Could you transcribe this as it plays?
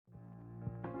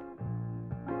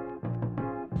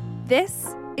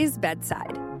This is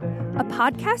Bedside, a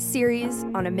podcast series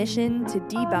on a mission to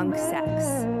debunk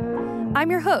sex.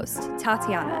 I'm your host,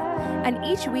 Tatiana, and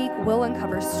each week we'll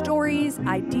uncover stories,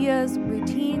 ideas,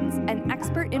 routines, and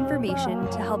expert information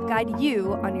to help guide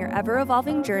you on your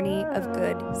ever-evolving journey of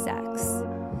good sex.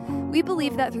 We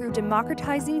believe that through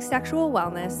democratizing sexual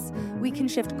wellness, we can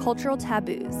shift cultural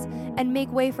taboos and make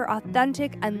way for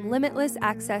authentic and limitless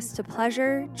access to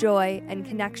pleasure, joy, and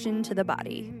connection to the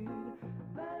body.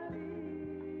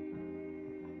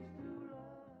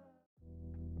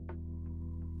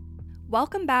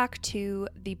 Welcome back to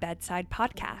the Bedside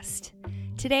Podcast.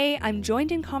 Today, I'm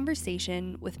joined in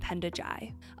conversation with Penda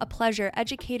Jai, a pleasure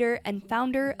educator and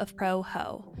founder of Pro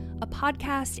Ho, a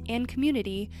podcast and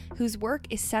community whose work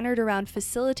is centered around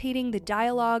facilitating the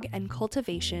dialogue and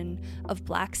cultivation of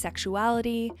Black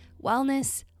sexuality,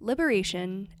 wellness,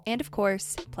 liberation, and of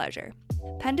course, pleasure.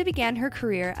 Penda began her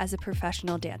career as a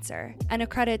professional dancer and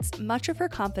accredits much of her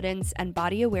confidence and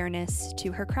body awareness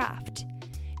to her craft.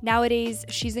 Nowadays,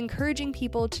 she's encouraging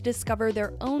people to discover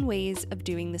their own ways of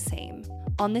doing the same.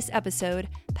 On this episode,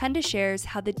 Penda shares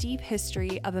how the deep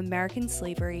history of American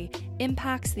slavery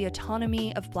impacts the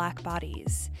autonomy of Black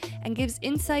bodies and gives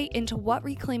insight into what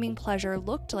reclaiming pleasure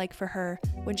looked like for her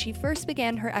when she first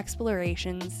began her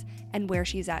explorations and where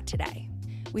she's at today.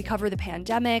 We cover the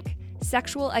pandemic,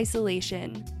 sexual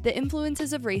isolation, the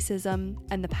influences of racism,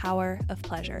 and the power of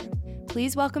pleasure.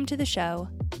 Please welcome to the show,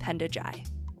 Penda Jai.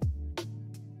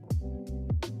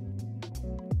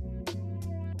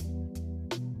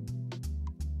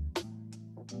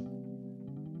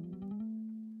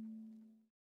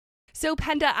 So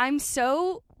Penda, I'm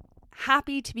so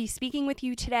happy to be speaking with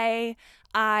you today.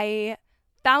 I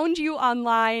found you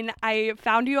online, I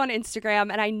found you on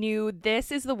Instagram, and I knew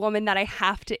this is the woman that I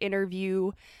have to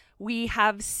interview. We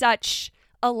have such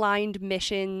aligned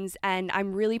missions, and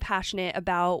I'm really passionate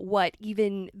about what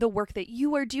even the work that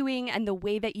you are doing and the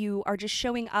way that you are just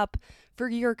showing up for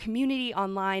your community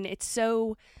online. It's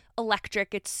so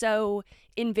electric, it's so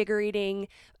invigorating.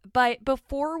 But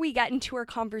before we get into our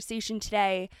conversation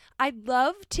today, I'd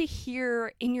love to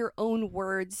hear in your own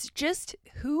words just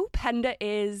who Penda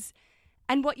is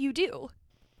and what you do.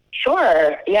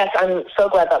 Sure. Yes, I'm so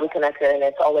glad that we connected, and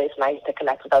it's always nice to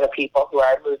connect with other people who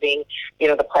are moving,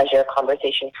 the pleasure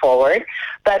conversation forward.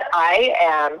 But I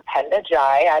am Penda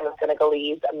Jai. I'm a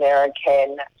Senegalese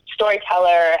American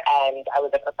storyteller, and I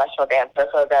was a professional dancer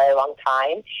for a very long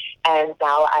time. And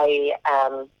now I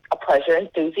am a pleasure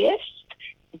enthusiast,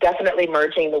 definitely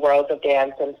merging the worlds of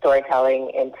dance and storytelling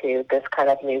into this kind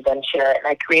of new venture. And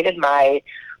I created my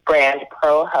brand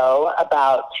Pro Ho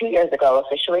about 2 years ago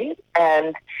officially,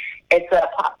 and it's a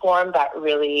platform that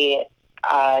really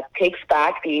takes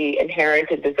back the inherent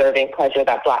and deserving pleasure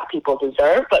that Black people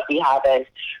deserve, but we haven't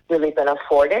really been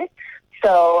afforded.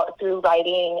 So through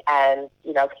writing and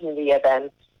community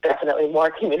events, definitely more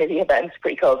community events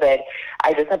pre-COVID,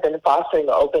 I just have been fostering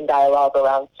the open dialogue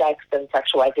around sex and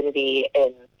sexual identity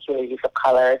in communities of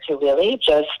color to really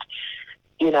just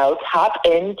tap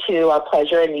into our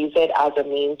pleasure and use it as a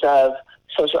means of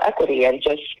social equity and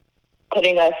just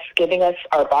giving us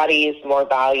our bodies more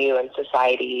value in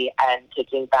society and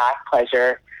taking back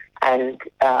pleasure and,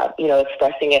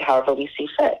 expressing it however we see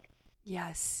fit.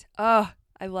 Yes. Oh,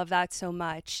 I love that so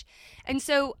much. And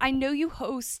so I know you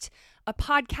host a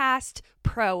podcast,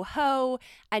 Pro Ho,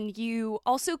 and you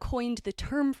also coined the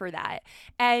term for that.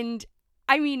 And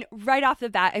I mean, right off the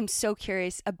bat, I'm so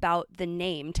curious about the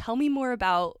name. Tell me more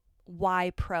about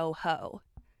why Pro Ho.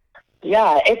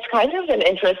 Yeah, it's kind of an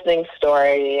interesting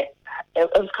story. It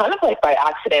was kind of like by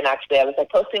accident, actually. I was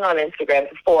posting on Instagram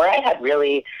before I had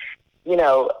really,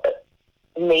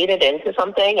 made it into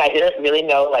something. I didn't really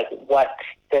know what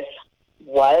this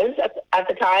was at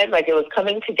the time. It was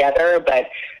coming together, but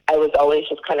I was always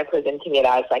just kind of presenting it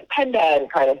as Penda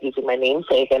and kind of using my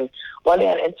namesake. And one day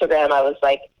on Instagram, I was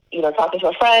talking to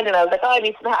a friend, and I was like, I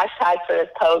need some hashtags for this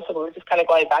post, and we were just kind of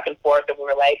going back and forth, and we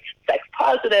were sex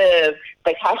positive,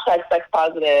 hashtag sex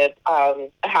positive,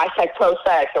 hashtag pro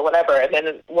sex, or whatever. And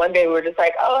then one day we were just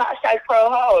hashtag pro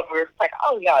ho, and we were just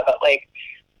oh yeah, but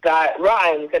that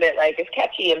rhymes, and it is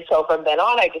catchy. And so from then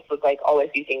on, I just was always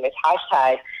using this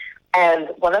hashtag. And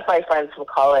one of my friends from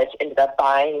college ended up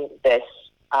buying this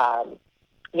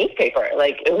newspaper.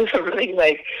 It was a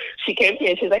really, she came to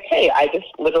me and she was like, hey, I just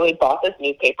literally bought this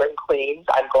newspaper in Queens.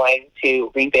 I'm going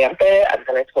to revamp it. I'm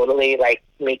going to totally,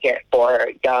 make it for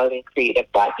young, creative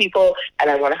Black people, and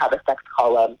I want to have a sex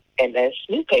column in this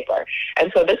newspaper.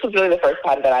 And so this was really the first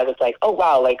time that I was oh,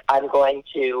 wow, I'm going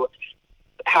to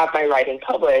have my writing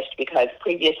published, because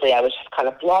previously I was just kind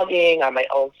of blogging on my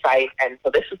own site. And so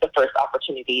this was the first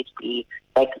opportunity to be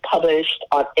like published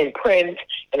in print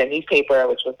in a newspaper,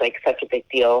 which was like such a big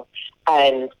deal.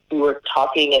 And we were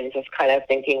talking and just kind of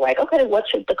thinking like, okay, what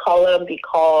should the column be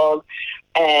called?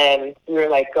 And we were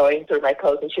like going through my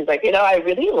posts, and she's like, I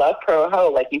really love pro-ho.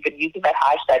 Like, you've been using that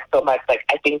hashtag so much. Like,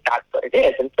 I think that's what it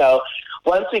is. And so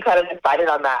once we kind of decided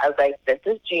on that, I was like, this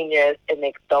is genius. It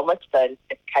makes so much sense.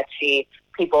 It's catchy.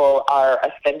 People are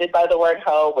offended by the word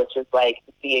ho, which is like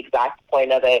the exact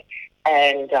point of it.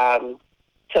 And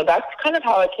so that's kind of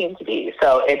how it came to be.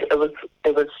 So it was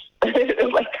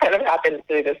it like kind of happened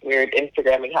through this weird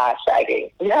Instagramming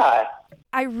hashtagging. Yeah.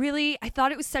 I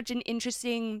thought it was such an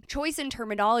interesting choice in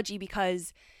terminology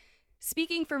because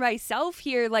speaking for myself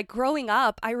here, like growing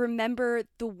up, I remember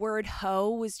the word hoe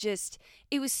was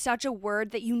it was such a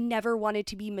word that you never wanted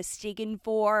to be mistaken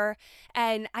for.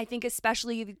 And I think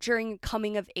especially during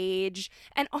coming of age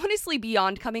and honestly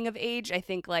beyond coming of age, I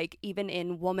think like even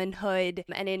in womanhood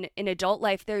and in adult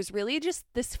life, there's really just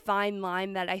this fine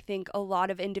line that I think a lot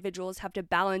of individuals have to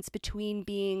balance between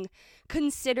being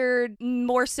considered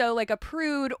more so like a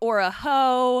prude or a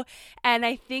hoe. And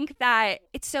I think that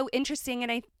it's so interesting,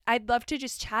 and I'd love to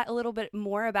just chat a little bit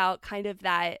more about kind of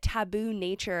that taboo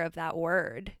nature of that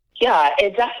word. Yeah,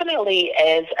 it definitely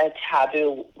is a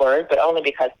taboo word, but only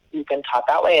because we've been taught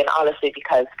that way, and honestly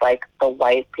because like the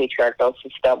white patriarchal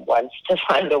system wants to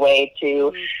find a way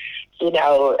to,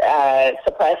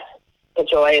 suppress the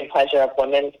joy and pleasure of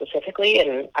women specifically.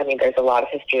 And I mean, there's a lot of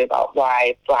history about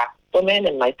why Black women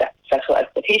and like that sexual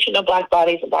exploitation of Black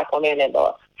bodies and Black women and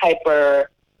the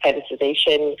hyper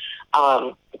fetishization,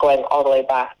 going all the way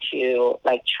back to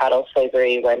like chattel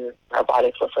slavery when our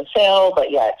bodies were for sale,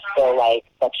 but yet still like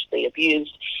sexually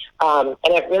abused. And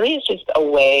it really is just a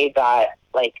way that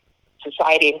like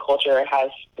society and culture has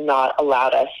not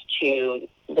allowed us to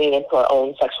lean into our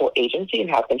own sexual agency and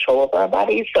have control over our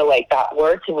bodies. So like that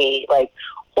word to me like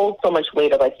holds so much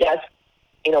weight of like, yes,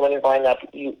 when you're growing up,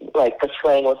 you like the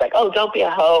slang was like, oh, don't be a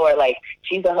hoe, or like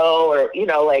she's a hoe, or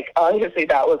like obviously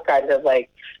that was kind of like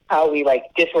how we like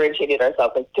differentiated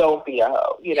ourselves, like don't be a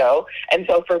hoe, And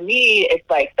so for me, it's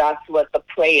like that's what the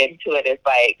play into it is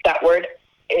like. That word,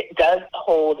 it does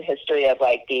hold history of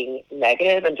like being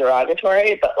negative and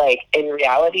derogatory, but like in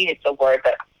reality, it's a word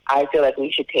that I feel like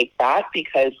we should take back,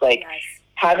 because like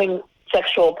having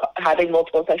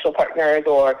multiple sexual partners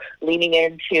or leaning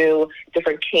into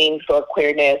different kinks or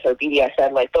queerness or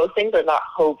BDSM, like those things are not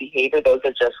hoe behavior. Those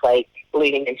are just like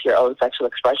leaning into your own sexual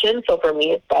expression. So for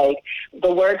me, it's like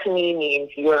the word to me means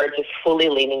you're just fully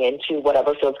leaning into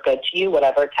whatever feels good to you,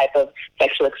 whatever type of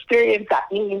sexual experience that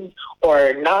means,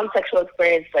 or non-sexual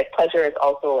experience. Like pleasure is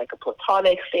also like a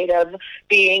platonic state of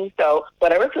being. So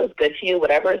whatever feels good to you,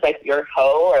 whatever is like your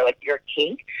hoe or like your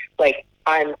kink, like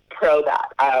I'm pro that.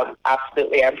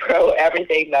 Absolutely. I'm pro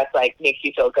everything that's like makes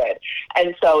you feel good.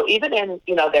 And so even in,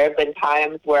 there have been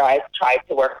times where I've tried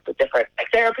to work with different like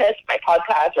therapists, my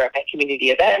podcast or at my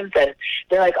community events, and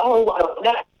they're like, oh,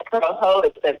 that pro-ho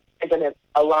isn't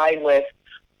aligned with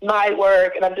my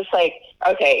work. And I'm just like,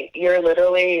 okay, you're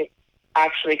literally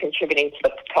actually contributing to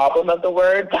the problem of the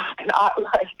word, but not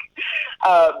like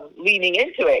leaning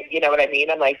into it. You know what I mean?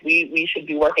 I'm like, we should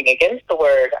be working against the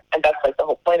word, and that's like the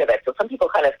whole point of it. So some people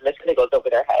kind of miss it, it goes over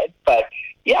their head. But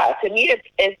yeah, to me,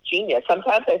 it's genius.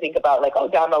 Sometimes I think about like,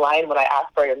 down the line when I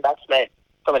ask for an investment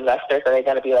from investors, are they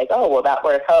going to be like, oh, well, that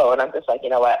word hoe? And I'm just like, you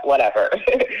know what, whatever.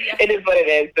 Yeah. It is what it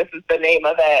is. This is the name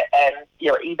of it. And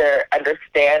you either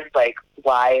understand like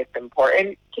why it's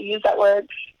important to use that word,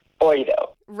 or you don't.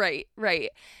 Right.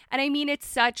 And I mean, it's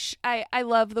such, I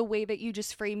love the way that you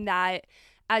just frame that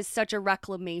as such a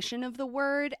reclamation of the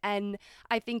word. And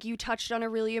I think you touched on a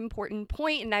really important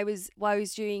point. And while I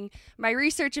was doing my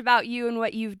research about you and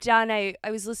what you've done, I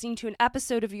was listening to an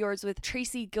episode of yours with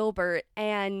Tracy Gilbert,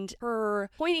 and her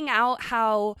pointing out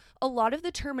how a lot of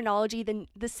the terminology,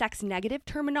 the sex negative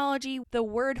terminology, the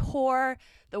word whore,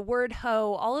 the word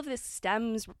hoe, all of this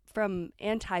stems from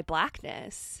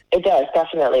anti-Blackness. It does,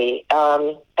 definitely.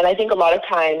 And I think a lot of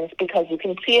times, because you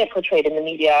can see it portrayed in the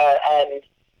media and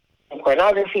in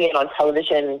pornography and on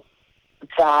television,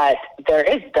 that there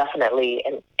is definitely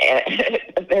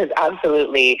there's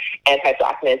absolutely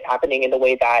anti-Blackness happening in the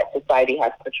way that society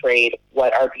has portrayed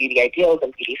what are beauty ideals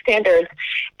and beauty standards.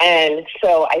 And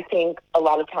so I think a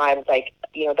lot of times, like,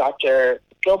 Dr.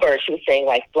 Gilbert, she was saying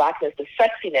like Blackness is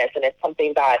sexiness, and it's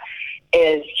something that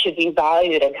should be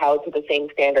valued and held to the same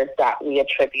standards that we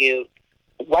attribute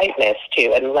whiteness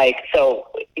to. And like, so,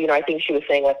 I think she was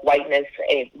saying like whiteness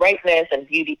is rightness and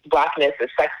beauty, Blackness is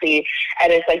sexy.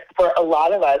 And it's like for a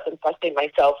lot of us, and especially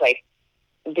myself, like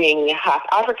being half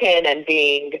African and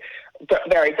being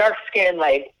very dark skinned,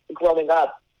 like growing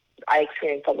up, I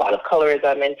experienced a lot of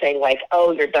colorism and saying like,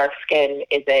 oh, your dark skin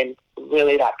isn't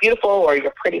really that beautiful, or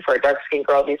you're pretty for a dark skinned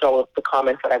girl. These are all of the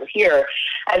comments that I would hear.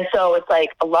 And so it's like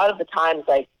a lot of the times,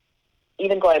 like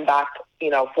even going back,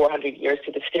 400 years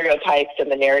to the stereotypes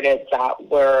and the narratives that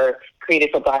were created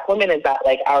for Black women is that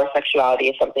like our sexuality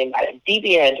is something that is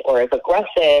deviant or is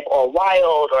aggressive or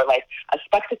wild or like a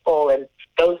spectacle, and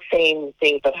those same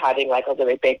things of having like a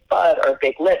really big butt or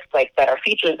big lips, like that are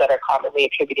features that are commonly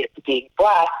attributed to being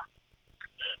Black,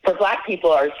 for Black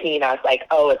people are seen as like,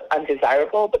 oh, it's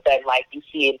undesirable. But then like you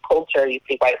see in culture, you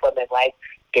see white women like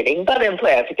getting butt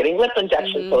implants, getting lip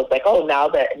injections. So it's like, oh,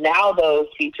 now those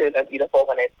features are beautiful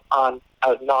when it's on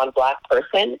a non-Black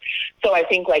person. So I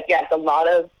think like, yes, a lot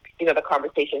of, the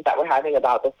conversations that we're having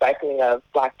about the cycling of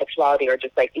Black sexuality or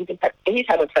just like any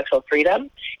type of sexual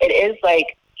freedom, it is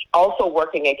like also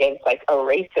working against like a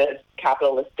racist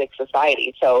capitalistic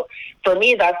society. So for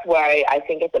me, that's why I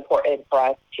think it's important for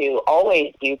us to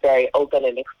always be very open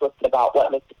and explicit about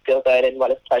what makes us feel good and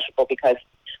what is pleasurable, because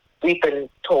we've been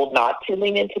told not to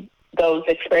lean into those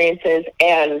experiences,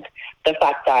 and the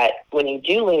fact that when you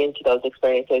do lean into those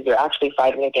experiences, you're actually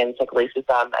fighting against like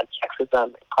racism and sexism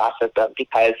and classism,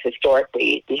 because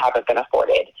historically we haven't been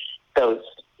afforded those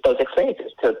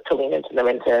experiences to lean into them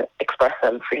and to express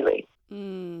them freely.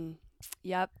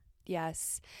 Yep.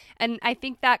 Yes. And I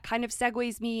think that kind of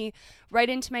segues me right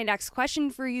into my next question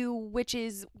for you, which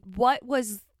is what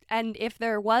was, and if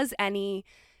there was any,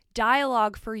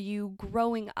 dialogue for you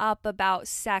growing up about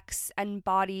sex and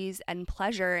bodies and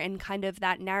pleasure and kind of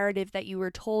that narrative that you were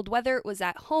told, whether it was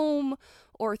at home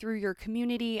or through your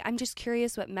community. I'm just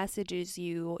curious what messages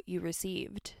you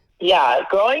received. Yeah,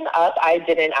 growing up, I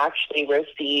didn't actually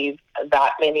receive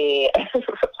that many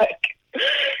like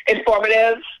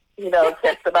informative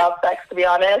tips about sex, to be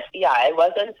honest. Yeah, it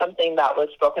wasn't something that was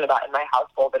spoken about in my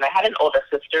household. And I had an older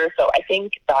sister, so I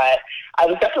think that I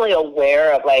was definitely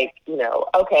aware of like,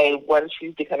 okay, when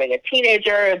she's becoming a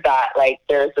teenager, that like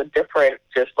there's a different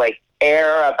just like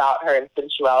air about her and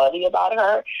sensuality about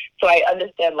her. So I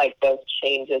understand like those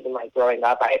changes in like growing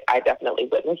up. I definitely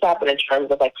witnessed that. But in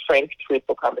terms of like frank,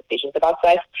 truthful conversations about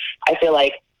sex, I feel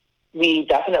like we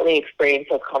definitely experience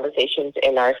those conversations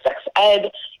in our sex ed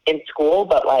in school,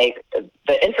 but like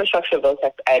the infrastructure of those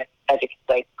sex ed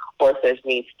courses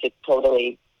needs to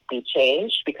totally be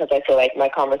changed, because I feel like my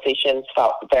conversations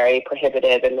felt very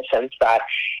prohibitive in the sense that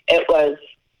it was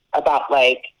about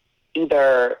like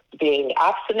either being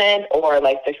abstinent or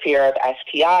like the fear of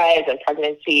STIs and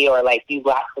pregnancy, or like you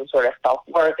lack some sort of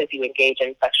self-worth if you engage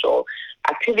in sexual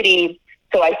activity.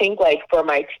 So I think like for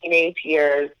my teenage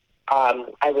years,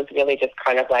 I was really just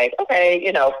kind of like,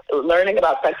 okay, learning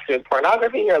about sex through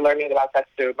pornography or learning about sex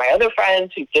through my other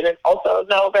friends who didn't also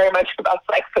know very much about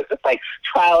sex, but just like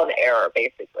trial and error,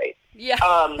 basically. Yeah.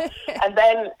 And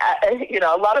then,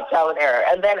 a lot of trial and error.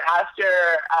 And then after,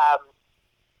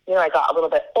 I got a little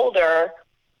bit older,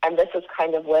 and this is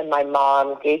kind of when my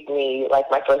mom gave me like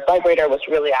my first vibrator, which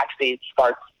really actually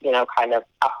sparked,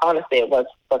 honestly, it was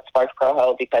what sparked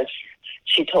ProHo, because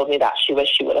she told me that she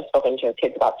wished she would have spoken to her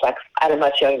kids about sex at a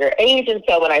much younger age. And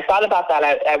so when I thought about that,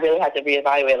 I really had to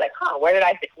reevaluate, like, where did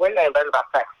I learn about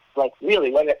sex? Like,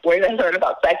 really, where did I learn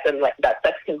about sex? And like that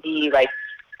sex can be like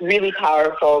really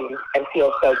powerful and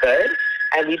feel so good.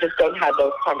 And we just don't have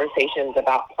those conversations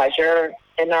about pleasure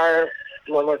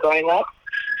when we're growing up.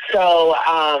 So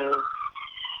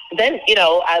then,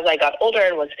 as I got older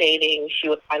and was dating, she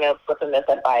would kind of flip in this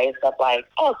advice of like,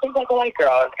 oh, think like a white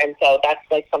girl. And so that's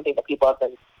like something that people have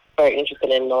been very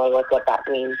interested in knowing like what that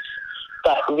means.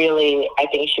 But really, I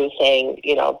think she was saying,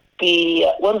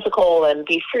 be whimsical and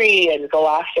be free and go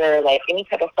after like any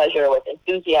type of pleasure with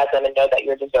enthusiasm and know that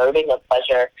you're deserving of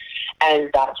pleasure. And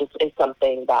that just is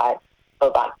something that for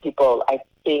Black people, I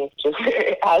think just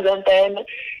hasn't been,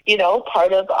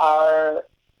 part of our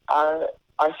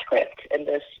script in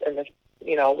this,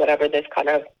 whatever this kind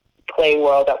of play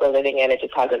world that we're living in. It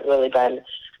just hasn't really been,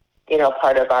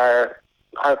 part of our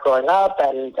growing up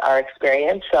and our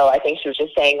experience. So I think she was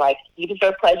just saying, like, you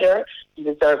deserve pleasure, you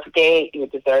deserve to date, you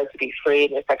deserve to be free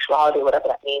in your sexuality, whatever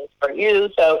that means for you.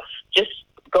 So just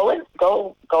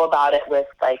go about it with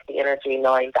like the energy,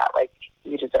 knowing that like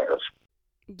you deserve.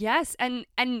 Yes, and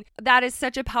that is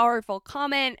such a powerful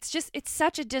comment. It's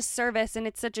such a disservice, and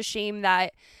it's such a shame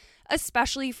that,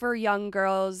 especially for young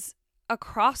girls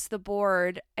across the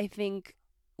board, I think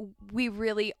we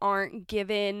really aren't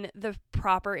given the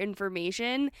proper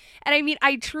information. And I mean,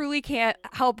 I truly can't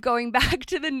help going back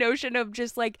to the notion of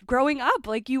just like growing up,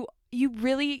 like you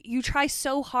you try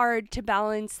so hard to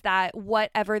balance that,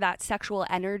 whatever that sexual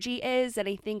energy is. And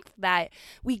I think that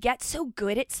we get so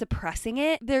good at suppressing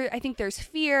it. I think there's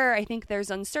fear. I think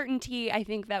there's uncertainty. I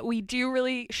think that we do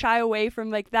really shy away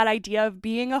from like that idea of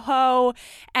being a hoe.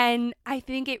 And I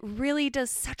think it really does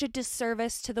such a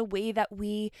disservice to the way that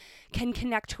we can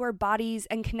connect to our bodies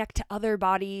and connect to other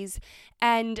bodies.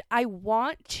 And I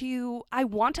want to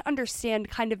understand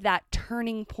kind of that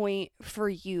turning point for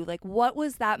you. Like, what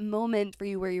was that moment for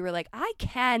you where you were like, I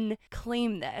can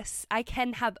claim this. I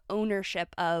can have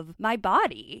ownership of my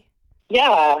body.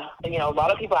 Yeah. And, a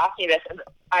lot of people ask me this, and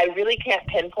I really can't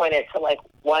pinpoint it to like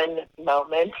one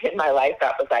moment in my life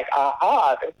that was like,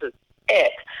 aha, this is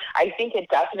it. I think it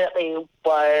definitely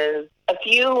was a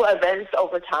few events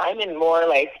over time, and more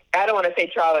like, I don't want to say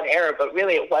trial and error, but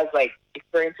really it was like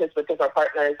experiences with different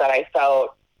partners that I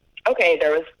felt, okay,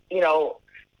 there was,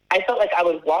 I felt like I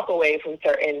would walk away from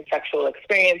certain sexual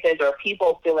experiences or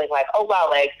people feeling like, oh, wow,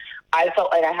 like I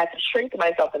felt like I had to shrink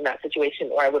myself in that situation,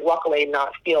 or I would walk away and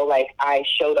not feel like I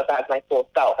showed up as my full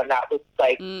self. And that was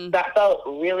like, that felt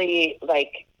really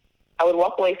like I would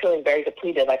walk away feeling very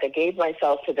depleted. Like I gave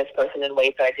myself to this person in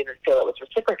ways that I didn't feel it was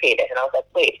reciprocated. And I was like,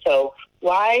 wait, so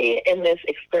why in this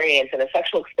experience, in a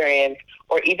sexual experience,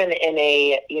 or even in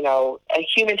a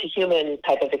human to human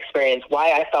type of experience,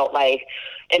 why I felt like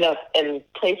in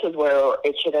places where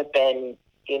it should have been,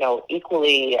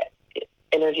 equally,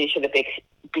 energy should have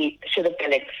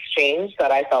been exchanged,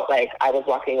 that I felt like I was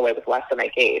walking away with less than I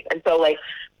gave. And so like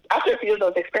after a few of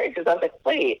those experiences, I was like,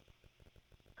 wait,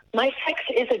 my sex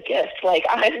is a gift. Like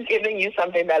I'm giving you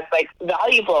something that's like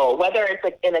valuable, whether it's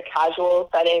like in a casual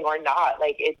setting or not.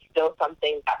 Like it's still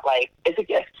something that like is a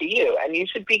gift to you, and you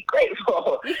should be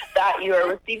grateful that you are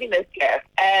receiving this gift,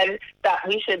 and that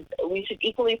we should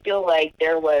equally feel like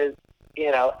there was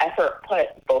effort put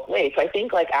both ways. So I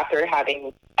think like after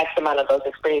having X amount of those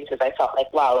experiences, I felt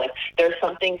like, wow, like there's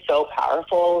something so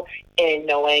powerful in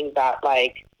knowing that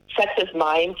like sex is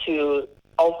mine to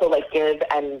also like give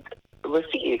and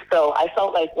receive. So I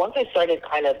felt like once I started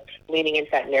kind of leaning into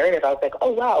that narrative, I was like,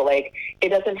 oh wow, like it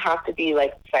doesn't have to be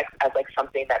like sex as like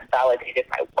something that validated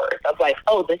my worth of like,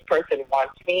 oh, this person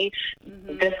wants me,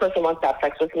 this person wants to have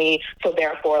sex with me, so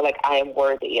therefore like I am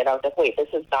worthy. And I was like, wait, this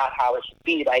is not how it should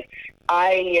be. Like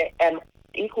I am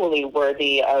equally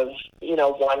worthy of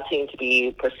wanting to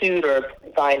be pursued or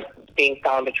being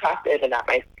found attractive, and that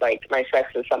my sex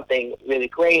is something really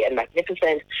great and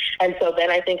magnificent. And so then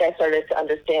I think I started to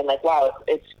understand like, wow,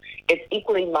 it's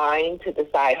equally mine to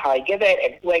decide how I give it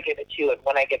and who I give it to and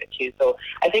when I give it to. So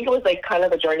I think it was like kind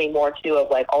of a journey more too of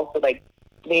like also like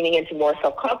leaning into more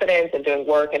self-confidence and doing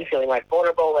work and feeling like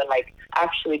vulnerable and like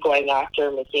actually going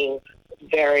after making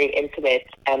very intimate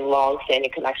and long-standing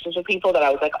connections with people that I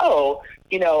was like, oh,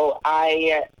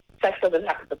 sex doesn't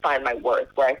have to define my worth,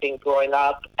 where I think growing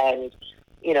up and,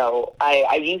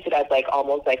 I use it as like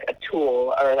almost like a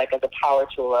tool or like as a power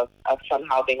tool of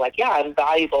somehow being like, yeah, I'm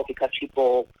valuable because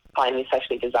people find me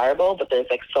sexually desirable, but there's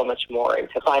like so much more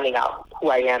into finding out who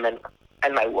I am and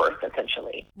my worth,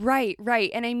 essentially. Right.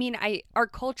 And I mean, our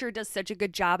culture does such a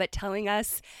good job at telling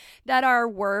us that our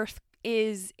worth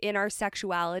is in our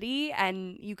sexuality,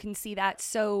 and you can see that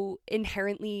so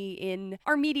inherently in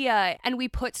our media, and we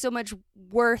put so much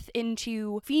worth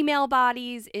into female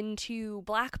bodies, into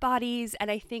Black bodies, and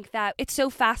I think that it's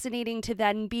so fascinating to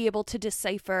then be able to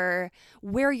decipher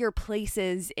where your place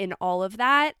is in all of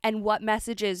that, and what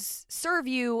messages serve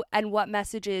you and what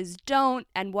messages don't,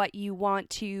 and what you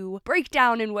want to break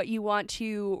down and what you want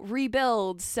to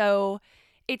rebuild. So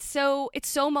it's so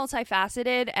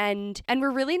multifaceted, and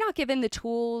we're really not given the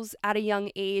tools at a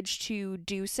young age to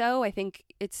do so. I think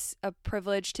it's a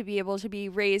privilege to be able to be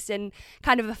raised in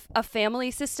kind of a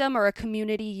family system or a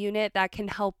community unit that can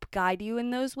help guide you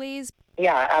in those ways.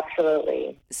 Yeah,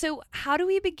 absolutely. So how do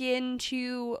we begin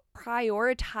to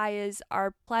prioritize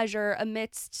our pleasure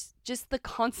amidst just the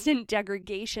constant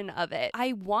degradation of it?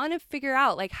 I want to figure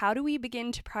out, like, how do we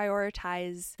begin to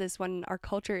prioritize this when our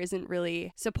culture isn't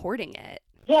really supporting it?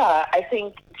 Yeah, I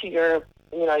think to your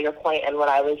point, and what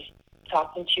I was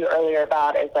talking to you earlier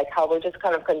about is like how we're just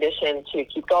kind of conditioned to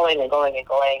keep going and going and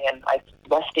going, and like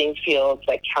resting feels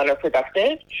like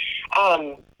counterproductive.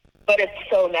 But it's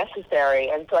so necessary.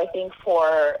 And so I think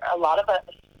for a lot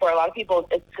of people,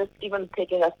 it's just even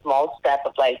taking a small step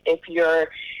of like,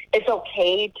 it's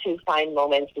okay to find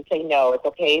moments to say no. It's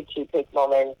okay to take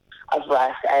moments of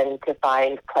rest and to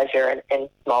find pleasure in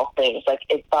small things. Like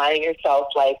if buying yourself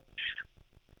like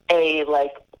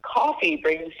coffee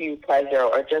brings you pleasure,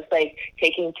 or just like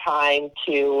taking time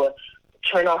to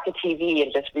turn off the TV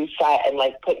and just reset and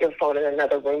like put your phone in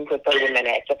another room for 30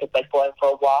 minutes. If it's like going for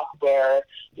a walk where,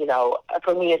 you know,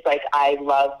 for me, it's like I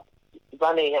love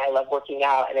running, I love working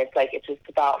out, and it's like it's just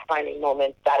about finding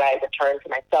moments that I return to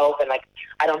myself, and like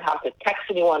I don't have to text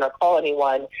anyone or call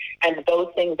anyone, and those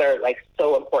things are like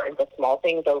so important. The small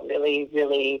things are really,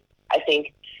 really, I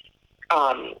think,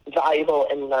 valuable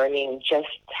in learning just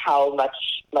how much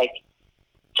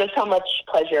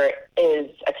pleasure is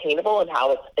attainable, and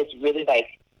how it's really like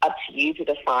up to you to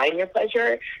define your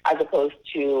pleasure, as opposed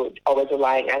to always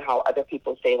relying on how other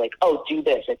people say like, oh, do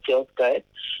this, it feels good.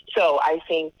 So I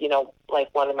think, you know,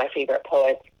 like one of my favorite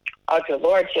poets, Audre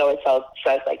Lorde, she always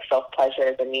says like self-pleasure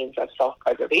is a means of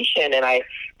self-preservation. And I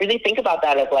really think about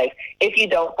that of like, if you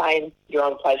don't find your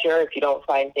own pleasure, if you don't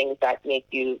find things that make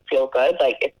you feel good,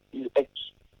 like it's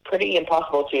pretty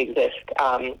impossible to exist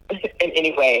in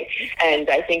any way. And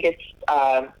I think it's,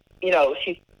 you know,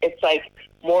 it's like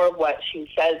more of what she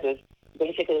says is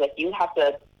basically like you have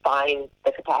to find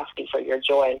the capacity for your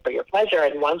joy and for your pleasure.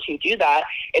 And once you do that,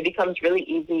 it becomes really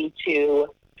easy to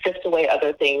sift away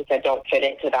other things that don't fit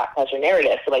into that pleasure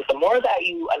narrative. So like the more that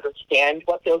you understand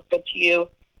what feels good to you,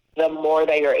 the more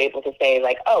that you're able to say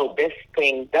like, oh, this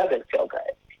thing doesn't feel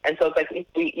good. And so it's like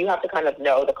you have to kind of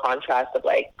know the contrast of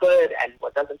like good and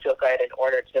what doesn't feel good in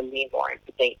order to lean more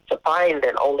into things, to find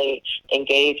and only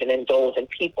engage and indulge in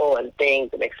people and things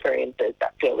and experiences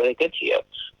that feel really good to you.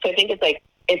 So I think it's like,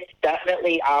 it's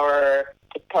definitely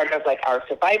it's part of like our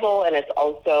survival, and it's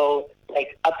also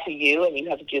like up to you, and you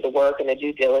have to do the work and the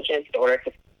due diligence in order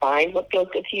to find what feels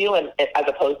good to you, and as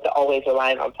opposed to always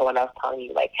relying on someone else telling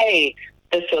you like, hey,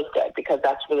 this feels good, because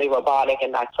that's really robotic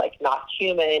and that's like not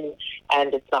human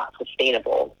and it's not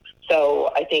sustainable.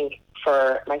 So I think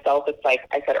for myself, it's like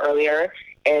I said earlier,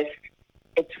 it's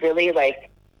really like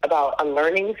about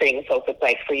unlearning things. So if it's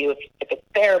like for you, if it's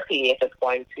therapy, if it's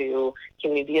going to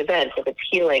community events, if it's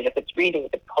healing, if it's reading,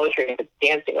 if it's poetry, if it's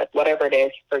dancing, like whatever it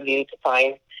is for you to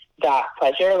find that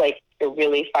pleasure, like you're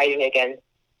really fighting against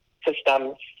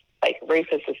systems, like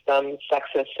racist systems,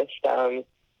 sexist systems,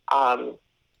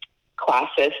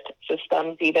 classist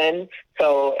systems even.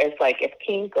 So it's like if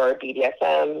kink or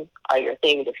BDSM are your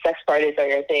thing, if sex parties are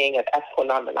your thing, if ethical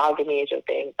non-monogamy is your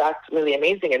thing, that's really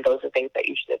amazing, and those are things that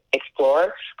you should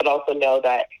explore, but also know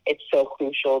that it's so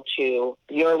crucial to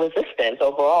your resistance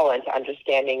overall and to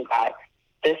understanding that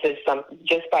this is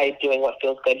just by doing what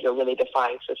feels good, you're really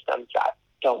defying systems that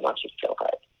don't want you to feel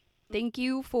good. Thank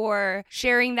you for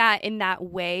sharing that in that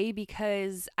way,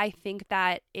 because I think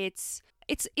that it's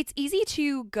easy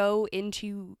to go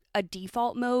into a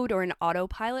default mode or an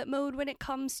autopilot mode when it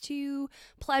comes to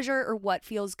pleasure or what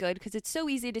feels good, because it's so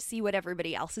easy to see what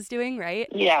everybody else is doing, right?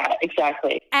 Yeah,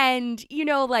 exactly. And, you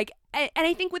know, like, and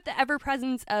I think with the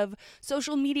ever-presence of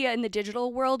social media in the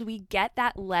digital world, we get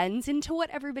that lens into what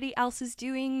everybody else is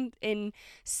doing in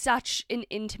such an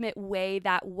intimate way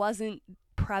that wasn't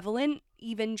prevalent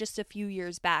even just a few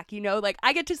years back. You know, like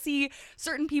I get to see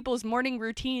certain people's morning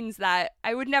routines that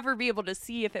I would never be able to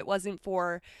see if it wasn't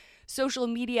for social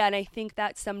media. And I think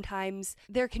that sometimes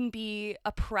there can be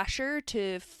a pressure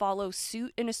to follow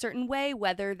suit in a certain way,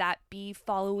 whether that be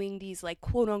following these like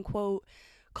quote unquote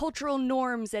cultural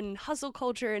norms and hustle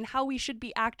culture and how we should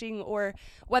be acting, or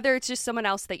whether it's just someone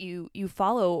else that you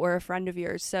follow or a friend of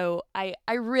yours. So I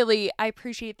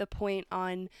appreciate the point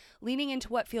on leaning into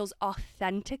what feels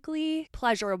authentically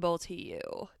pleasurable to you.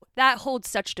 That holds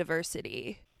such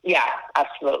diversity. Yeah,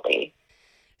 absolutely.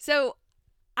 So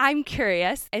I'm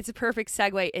curious, it's a perfect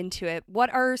segue into it. What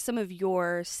are some of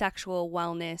your sexual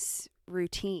wellness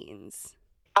routines?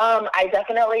 I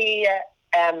definitely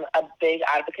am a big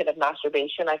advocate of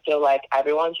masturbation. I feel like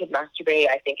everyone should masturbate.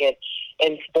 I think it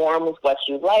informs what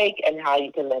you like and how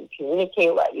you can then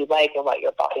communicate what you like and what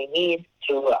your body needs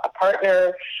to a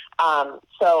partner.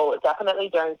 So definitely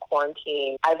during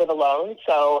quarantine, I live alone,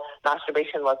 so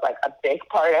masturbation was like a big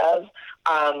part of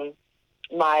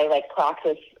my like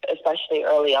practice, especially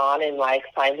early on, in like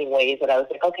finding ways that I was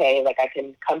like, okay, like I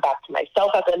can come back to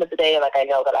myself at the end of the day. Like I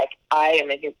know that I am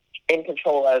in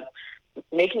control of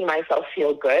making myself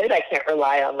feel good. I can't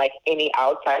rely on like any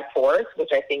outside force, which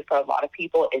I think for a lot of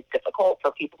people is difficult.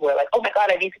 For people who are like, oh my God,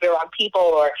 I need to be around people,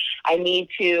 or I need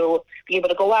to be able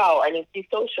to go out, I need to be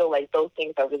social. Like those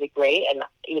things are really great. And,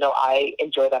 you know, I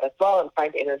enjoy that as well and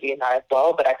find energy in that as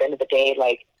well. But at the end of the day,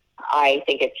 like, I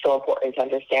think it's so important to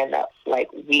understand that like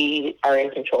we are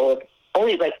in control of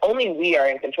only we are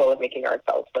in control of making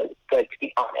ourselves feel good, to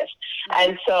be honest.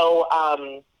 And so,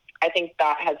 I think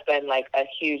that has been like a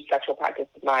huge sexual practice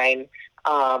of mine,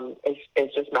 is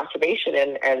just masturbation,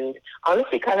 and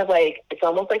honestly kind of like, it's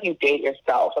almost like you date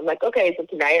yourself. I'm like, okay, so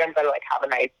tonight I'm going to like have a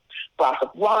nice glass of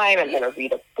wine. I'm going to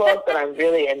read a book that I'm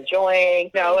really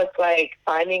enjoying. It's like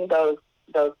finding those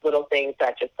little things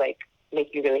that just like make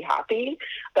you really happy.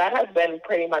 That has been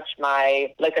pretty much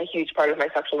a huge part of my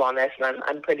sexual wellness, and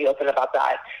I'm pretty open about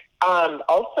that.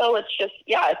 Also, it's just,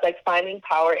 it's like finding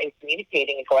power in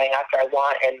communicating and going after I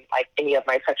want in like any of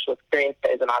my sexual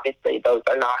experiences. And obviously those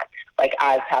are not like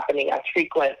as happening as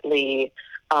frequently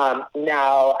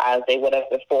now as they would have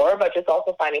before, but just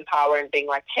also finding power in being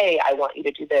like, hey, I want you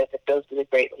to do this. It feels really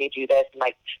great when you do this. And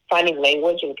like finding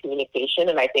language and communication.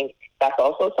 And I think that's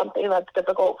also something that's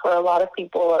difficult for a lot of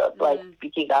people, like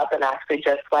speaking up and actually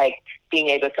just like being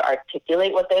able to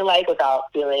articulate what they like without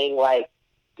feeling like,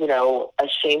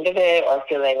 ashamed of it or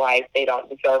feeling like they don't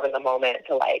deserve in the moment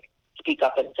to like speak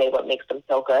up and say what makes them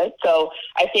feel good. So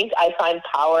I think I find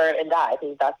power in that. I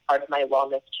think that's part of my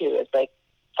wellness too, is like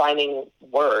finding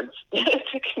words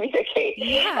to communicate.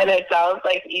 Yeah. And it sounds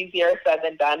like easier said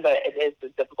than done, but it is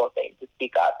a difficult thing to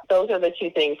speak up. Those are the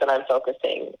two things that I'm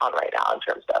focusing on right now in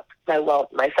terms of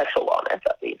my sexual wellness,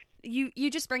 at least. You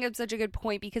just bring up such a good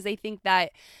point, because I think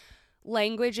that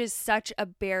language is such a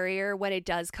barrier when it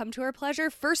does come to our pleasure.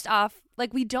 First off,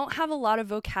 like, we don't have a lot of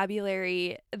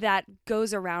vocabulary that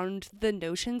goes around the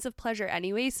notions of pleasure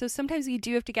anyway, so sometimes we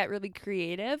do have to get really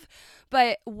creative.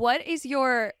 But what is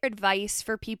your advice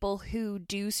for people who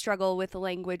do struggle with the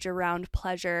language around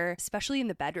pleasure, especially in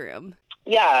the bedroom?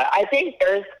 Yeah, I think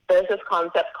there's this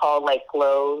concept called like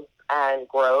glows and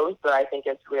grows that I think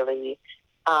is really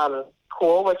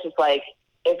cool, which is like,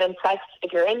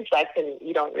 if you're in sex and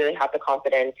you don't really have the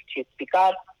confidence to speak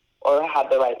up or have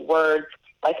the right words,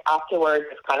 like afterwards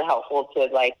it's kind of helpful to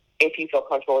like, if you feel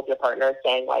comfortable with your partner,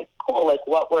 saying like, cool, like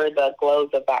what were the glows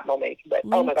of that moment? Like,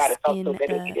 oh my God, it felt so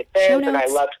good when you did this, and I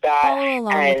loved that.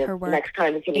 And next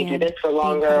time, can you do this for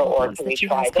longer, or can we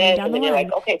try this? And then you're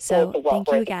like, okay, cool. So what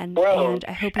were the glows? And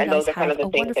I hope you and guys those are kind of the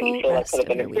things that you feel like could have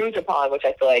been improved upon, which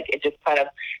I feel like it just kind of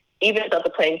evens up the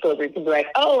playing field, where you can be like,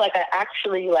 oh, like I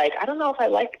actually like, I don't know if I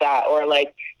like that, or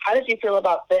like, how did you feel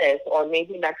about this? Or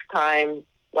maybe next time,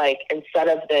 like, instead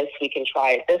of this, we can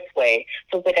try it this way.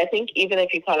 So it's like, I think even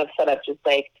if you kind of set up just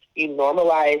like, you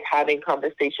normalize having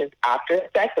conversations after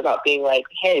sex about being like,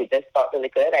 hey, this felt really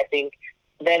good, I think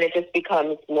then it just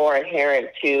becomes more inherent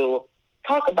to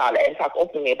talk about it and talk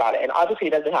openly about it. And obviously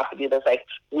it doesn't have to be this like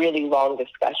really long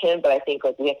discussion, but I think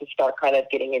like we have to start kind of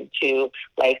getting into,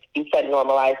 like you said,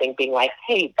 normalizing being like,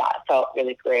 hey, that felt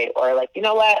really great, or like, you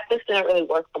know what, this didn't really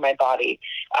work for my body.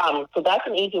 So that's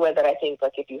an easy way that I think,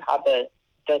 like, if you have the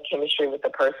chemistry with the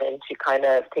person, to kind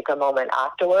of take a moment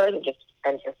afterwards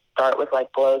and just start with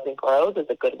like glows and grows is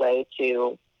a good way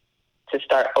to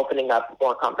start opening up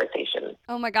more conversations.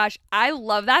 Oh my gosh, I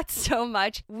love that so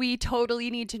much. We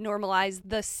totally need to normalize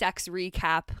the sex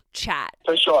recap chat.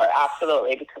 For sure,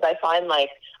 absolutely, because I find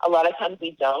like a lot of times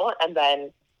we don't, and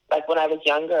then like when I was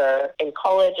younger in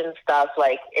college and stuff,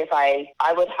 like if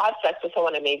I would have sex with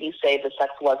someone and maybe say the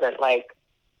sex wasn't like,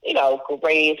 you know,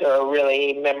 great or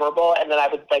really memorable, and then I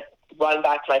would like run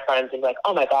back to my friends and be like,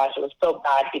 oh my gosh, it was so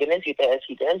bad, he didn't do this,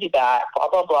 he didn't do that, blah,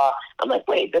 blah, blah. I'm like,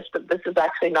 wait, this is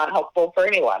actually not helpful for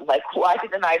anyone. Like, why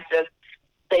didn't I just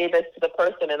say this to the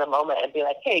person in the moment and be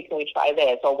like, hey, can we try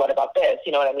this? Or what about this?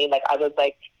 You know what I mean? Like, I was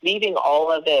like leaving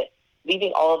all of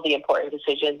the important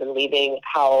decisions and leaving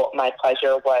how my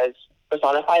pleasure was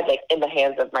personified, like in the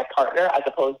hands of my partner, as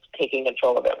opposed to taking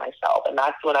control of it myself. And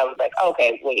that's when I was like,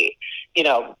 okay, wait, you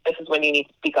know, this is when you need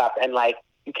to speak up. And like,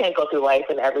 you can't go through life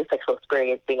in every sexual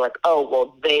experience being like, oh,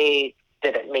 well, they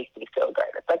didn't make me feel good.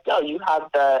 It's like, no, you have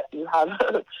the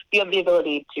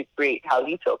ability to create how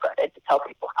you feel good and to tell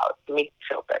people how to make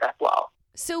you feel good as well.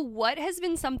 So what has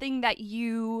been something that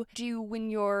you do when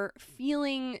you're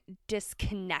feeling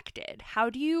disconnected?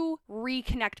 How do you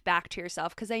reconnect back to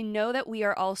yourself? Because I know that we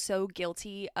are all so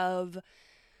guilty of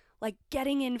like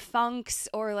getting in funks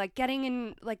or like getting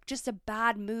in like just a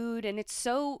bad mood. And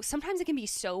sometimes it can be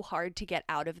so hard to get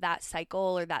out of that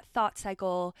cycle or that thought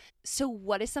cycle. So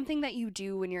what is something that you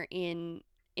do when you're in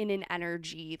an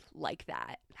energy like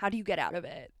that? How do you get out of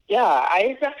it? Yeah,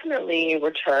 I definitely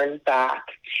return back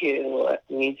to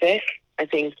music. I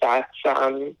think that's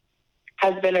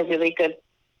has been a really good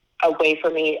way for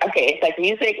me. Okay, it's like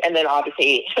music and then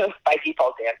obviously by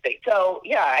default dancing. So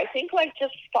yeah, I think like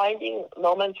just finding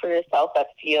moments for yourself that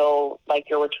feel like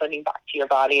you're returning back to your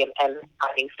body and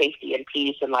finding safety and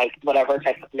peace and like whatever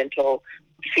type of mental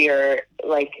fear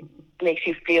like makes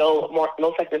you feel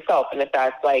most like yourself. And if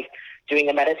that's like doing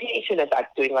a meditation, if that's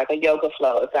doing like a yoga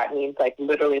flow, if that means like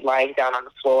literally lying down on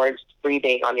the floor and just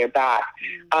breathing on your back.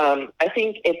 I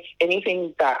think it's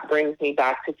anything that brings me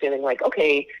back to feeling like,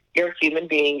 okay, you're a human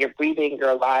being, you're breathing, you're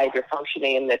alive, you're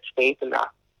functioning in this space, and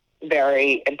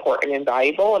very important and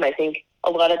valuable. And I think a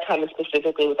lot of times,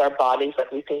 specifically with our bodies,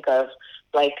 like we think of,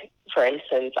 like, for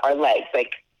instance, our legs.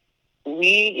 Like,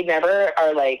 we never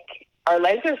are like, our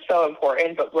legs are so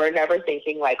important, but we're never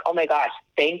thinking like, oh my gosh,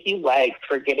 thank you, legs,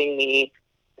 for getting me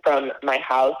from my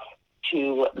house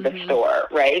to the store,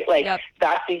 right? Like,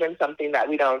 that's even something that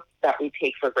we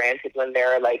take for granted when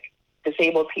there are like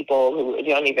disabled people who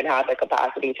don't even have the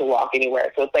capacity to walk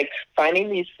anywhere. So it's like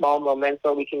finding these small moments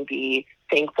where we can be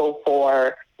thankful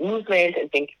for movement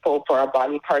and thankful for our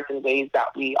body parts in ways that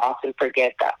we often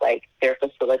forget that like they're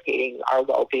facilitating our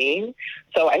well-being.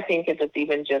 So I think it's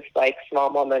even just like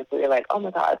small moments where you're like, oh my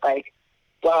God, like,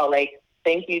 wow, like,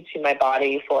 thank you to my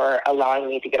body for allowing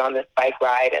me to get on this bike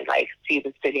ride and like see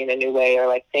the city in a new way, or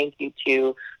like thank you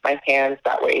to my hands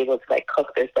that were able to like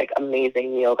cook this like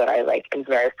amazing meal that I like am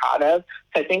very proud of.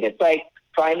 So I think it's like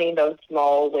finding those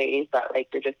small ways that like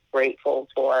you're just grateful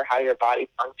for how your body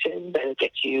functions and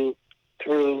gets you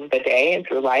through the day and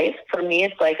through life. For me,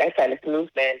 it's like I said, it's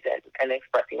movement and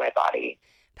expressing my body.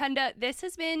 Penda, this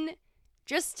has been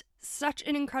just such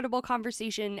an incredible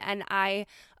conversation, and I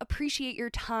appreciate your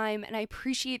time, and I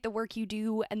appreciate the work you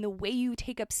do and the way you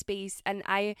take up space, and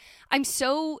I'm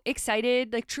so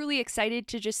excited, like truly excited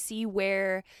to just see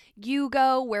where you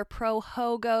go, where Pro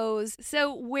Ho goes.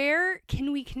 So where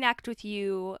can we connect with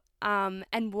you,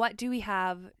 and what do we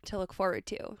have to look forward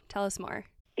to? Tell us more.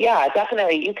 Yeah,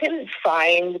 definitely. You can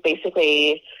find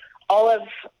basically all of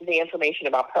the information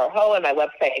about Pro Ho and my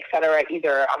website, et cetera,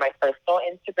 either on my personal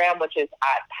Instagram, which is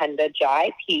at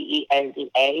PendaJai,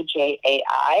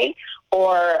 PendaJai,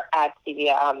 or at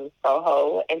the Pro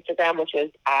Ho Instagram, which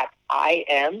is at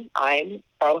I'm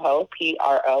Pro Ho,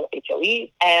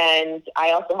 PROHOE. And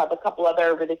I also have a couple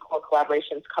other really cool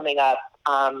collaborations coming up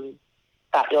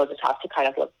that you'll just have to kind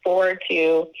of look forward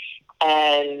to.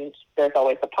 And there's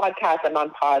always a podcast. I'm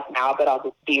on pause now, but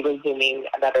I'll be resuming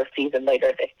another season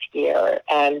later this year.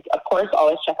 And, of course,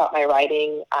 always check out my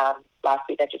writing. Last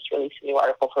week I just released a new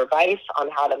article for Vice on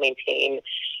how to maintain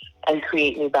and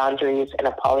create new boundaries in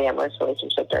a polyamorous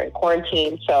relationship during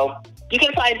quarantine. So you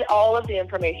can find all of the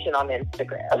information on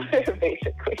Instagram,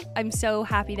 basically. I'm so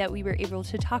happy that we were able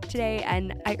to talk today,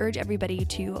 and I urge everybody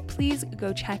to please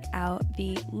go check out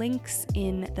the links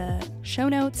in the show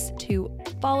notes to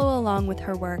follow along with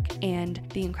her work and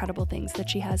the incredible things that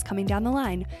she has coming down the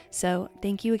line. So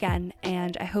thank you again,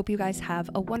 and I hope you guys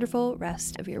have a wonderful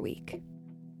rest of your week.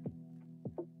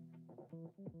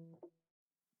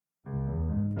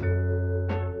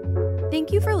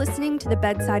 Thank you for listening to the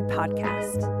Bedside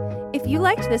Podcast. If you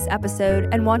liked this episode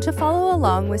and want to follow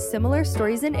along with similar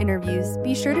stories and interviews,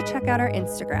 be sure to check out our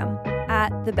Instagram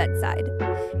 @thebedside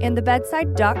and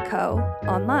thebedside.co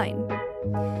online.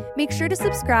 Make sure to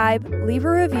subscribe, leave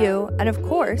a review, and of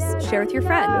course, share with your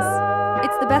friends.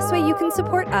 It's the best way you can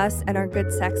support us and our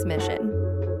good sex mission.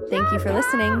 Thank you for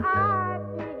listening.